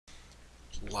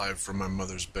Live from my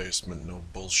mother's basement, no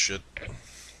bullshit.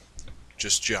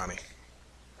 Just Johnny.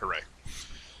 Hooray.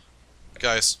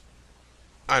 Guys,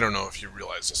 I don't know if you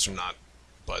realize this or not,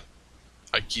 but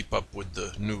I keep up with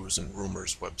the news and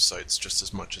rumors websites just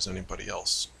as much as anybody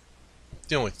else.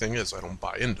 The only thing is, I don't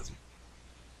buy into them.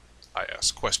 I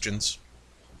ask questions,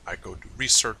 I go do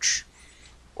research,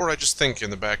 or I just think in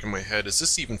the back of my head, is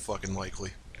this even fucking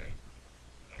likely?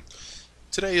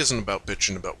 Today isn't about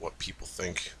bitching about what people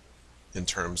think in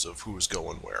terms of who's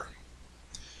going where.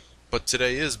 But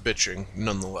today is bitching,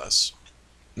 nonetheless.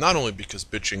 Not only because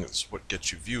bitching is what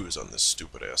gets you views on this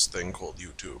stupid-ass thing called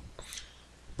YouTube,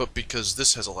 but because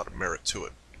this has a lot of merit to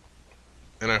it.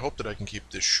 And I hope that I can keep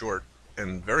this short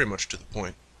and very much to the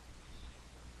point.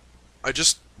 I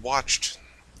just watched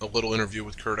a little interview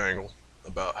with Kurt Angle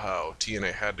about how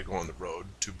TNA had to go on the road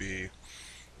to be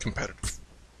competitive.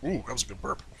 Ooh, that was a good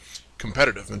burp.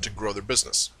 Competitive and to grow their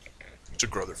business, to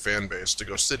grow their fan base, to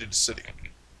go city to city.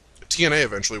 TNA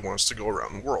eventually wants to go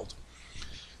around the world.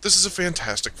 This is a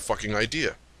fantastic fucking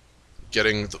idea,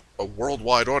 getting a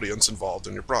worldwide audience involved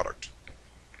in your product.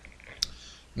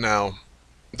 Now,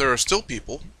 there are still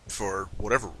people, for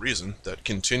whatever reason, that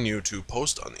continue to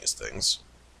post on these things,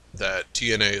 that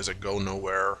TNA is a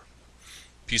go-nowhere,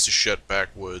 piece of shit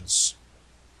backwoods,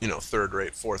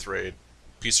 third-rate, fourth-rate,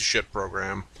 piece of shit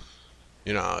program.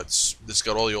 It's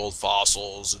got all the old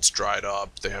fossils, it's dried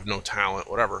up, they have no talent,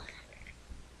 whatever.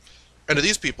 And to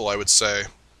these people, I would say,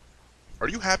 are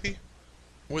you happy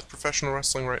with professional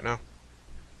wrestling right now?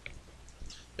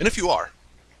 And if you are,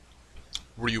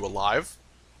 were you alive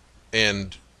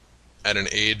and at an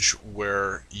age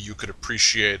where you could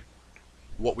appreciate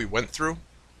what we went through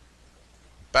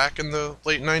back in the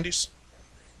late 90s?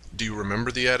 Do you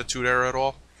remember the Attitude Era at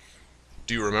all?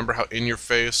 Do you remember how in your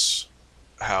face,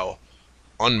 how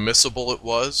unmissable it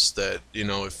was that,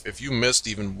 if you missed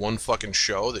even one fucking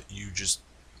show that you just...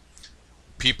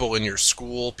 People in your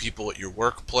school, people at your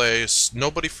workplace,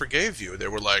 nobody forgave you. They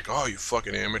were like, oh, you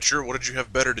fucking amateur, what did you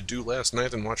have better to do last night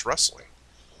than watch wrestling?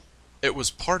 It was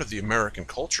part of the American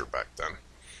culture back then.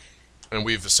 And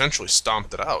we've essentially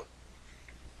stomped it out.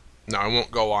 Now, I won't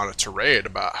go on a tirade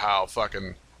about how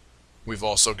fucking we've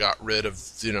also got rid of,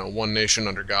 One Nation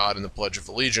Under God and the Pledge of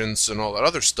Allegiance and all that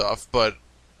other stuff, but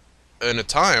in a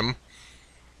time,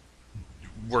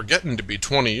 we're getting to be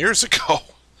 20 years ago.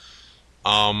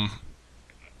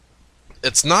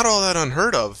 It's not all that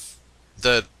unheard of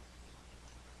that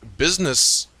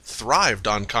business thrived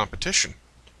on competition.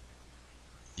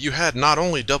 You had not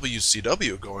only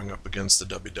WCW going up against the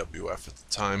WWF at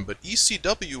the time, but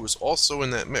ECW was also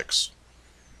in that mix.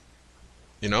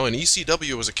 And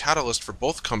ECW was a catalyst for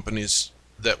both companies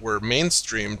that were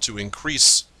mainstream to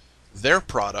increase their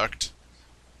product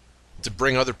to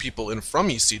bring other people in from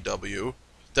ECW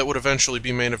that would eventually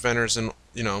be main eventers in,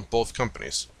 both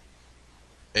companies.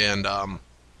 And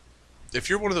if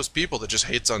you're one of those people that just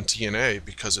hates on TNA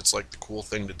because it's like the cool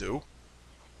thing to do,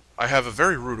 I have a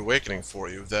very rude awakening for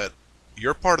you that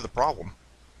you're part of the problem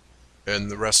in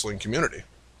the wrestling community.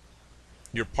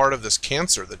 You're part of this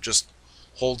cancer that just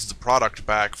holds the product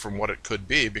back from what it could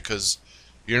be because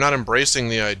you're not embracing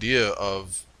the idea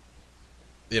of,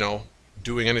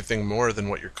 doing anything more than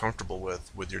what you're comfortable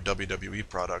with your WWE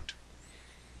product.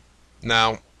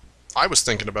 Now, I was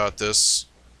thinking about this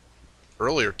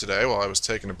earlier today while I was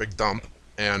taking a big dump,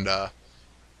 and,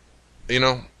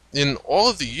 in all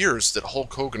of the years that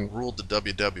Hulk Hogan ruled the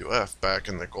WWF back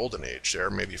in the golden age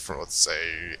there, maybe from, let's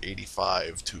say,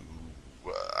 85 to,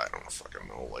 I don't fucking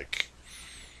know, like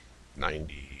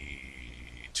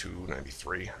 92,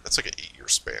 93, that's like an 8-year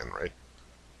span, right?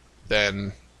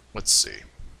 Then, let's see,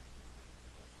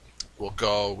 we'll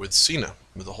go with Cena.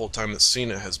 With the whole time that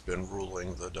Cena has been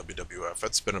ruling the WWF,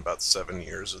 that's been about 7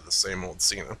 years of the same old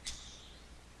Cena.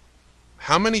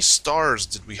 How many stars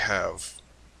did we have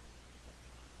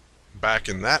back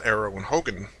in that era when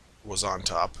Hogan was on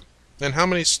top? And how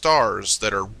many stars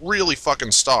that are really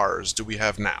fucking stars do we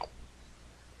have now?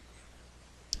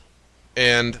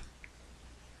 And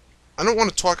I don't want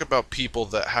to talk about people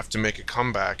that have to make a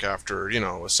comeback after,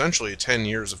 essentially 10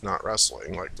 years of not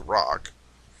wrestling, like The Rock.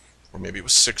 Or maybe it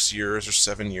was 6 years or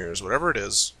 7 years, whatever it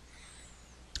is.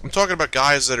 I'm talking about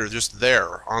guys that are just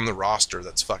there on the roster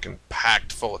that's fucking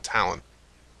packed full of talent.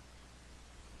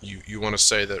 You want to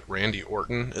say that Randy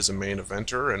Orton is a main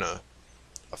eventer and a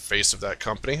face of that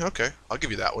company? Okay, I'll give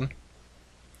you that one.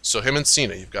 So him and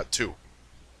Cena, you've got two.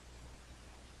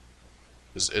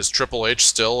 Is Triple H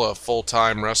still a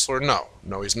full-time wrestler? No,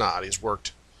 he's not. He's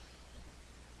worked,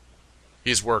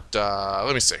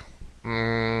 let me see,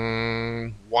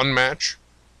 one match.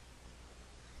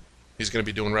 He's going to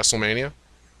be doing WrestleMania.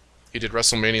 He did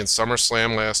WrestleMania and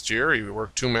SummerSlam last year. He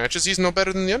worked 2 matches. He's no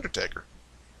better than The Undertaker.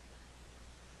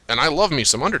 And I love me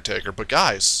some Undertaker, but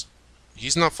guys,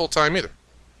 he's not full-time either.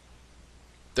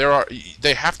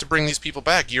 They have to bring these people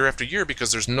back year after year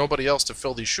because there's nobody else to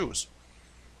fill these shoes.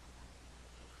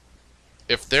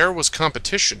 If there was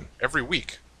competition every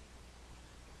week,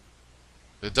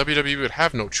 the WWE would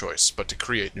have no choice but to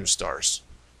create new stars,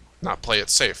 not play it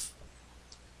safe.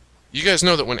 You guys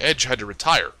know that when Edge had to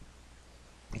retire,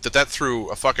 that threw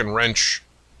a fucking wrench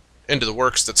into the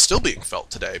works that's still being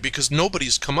felt today because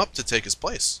nobody's come up to take his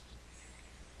place.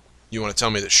 You want to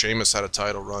tell me that Sheamus had a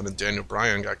title run and Daniel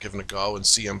Bryan got given a go and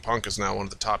CM Punk is now one of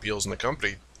the top heels in the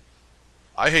company?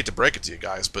 I hate to break it to you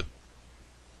guys, but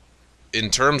in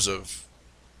terms of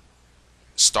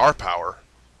star power,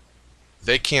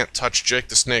 they can't touch Jake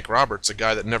the Snake Roberts, a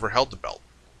guy that never held the belt.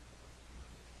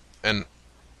 And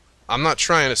I'm not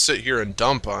trying to sit here and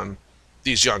dump on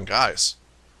these young guys.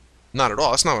 Not at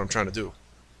all. That's not what I'm trying to do.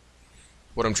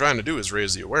 What I'm trying to do is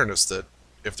raise the awareness that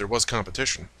if there was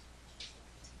competition,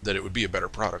 that it would be a better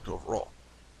product overall.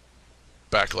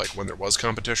 Back like when there was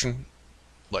competition,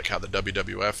 like how the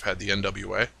WWF had the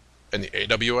NWA and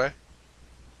the AWA.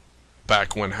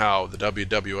 Back when how the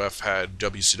WWF had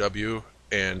WCW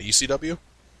and ECW.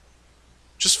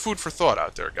 Just food for thought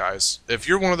out there, guys. If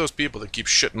you're one of those people that keeps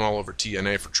shitting all over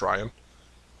TNA for trying,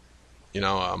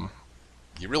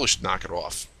 you really should knock it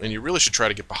off. And you really should try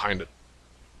to get behind it.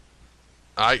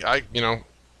 I'm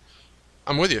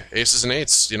with you. Aces and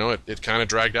Eights, it kind of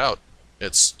dragged out.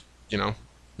 It's,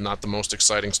 not the most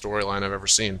exciting storyline I've ever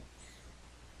seen.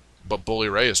 But Bully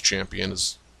Ray as champion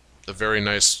is a very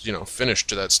nice, finish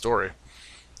to that story.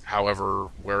 However,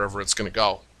 wherever it's going to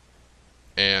go.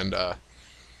 And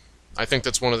I think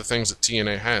that's one of the things that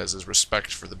TNA has is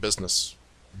respect for the business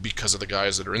because of the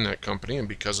guys that are in that company and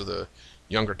because of the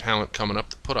younger talent coming up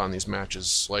to put on these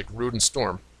matches like Rude and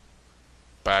Storm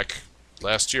back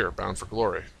last year, Bound for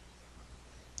Glory.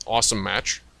 Awesome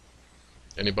match.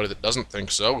 Anybody that doesn't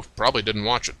think so probably didn't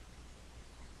watch it.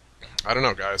 I don't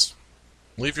know, guys.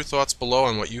 Leave your thoughts below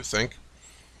on what you think.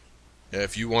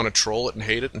 If you want to troll it and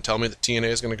hate it and tell me that TNA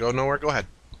is going to go nowhere, go ahead.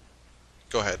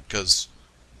 Go ahead, because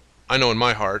I know in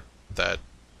my heart that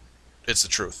it's the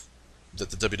truth. That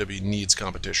the WWE needs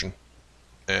competition.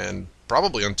 And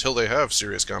probably until they have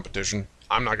serious competition,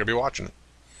 I'm not going to be watching it.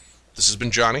 This has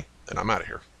been Johnny, and I'm out of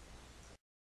here.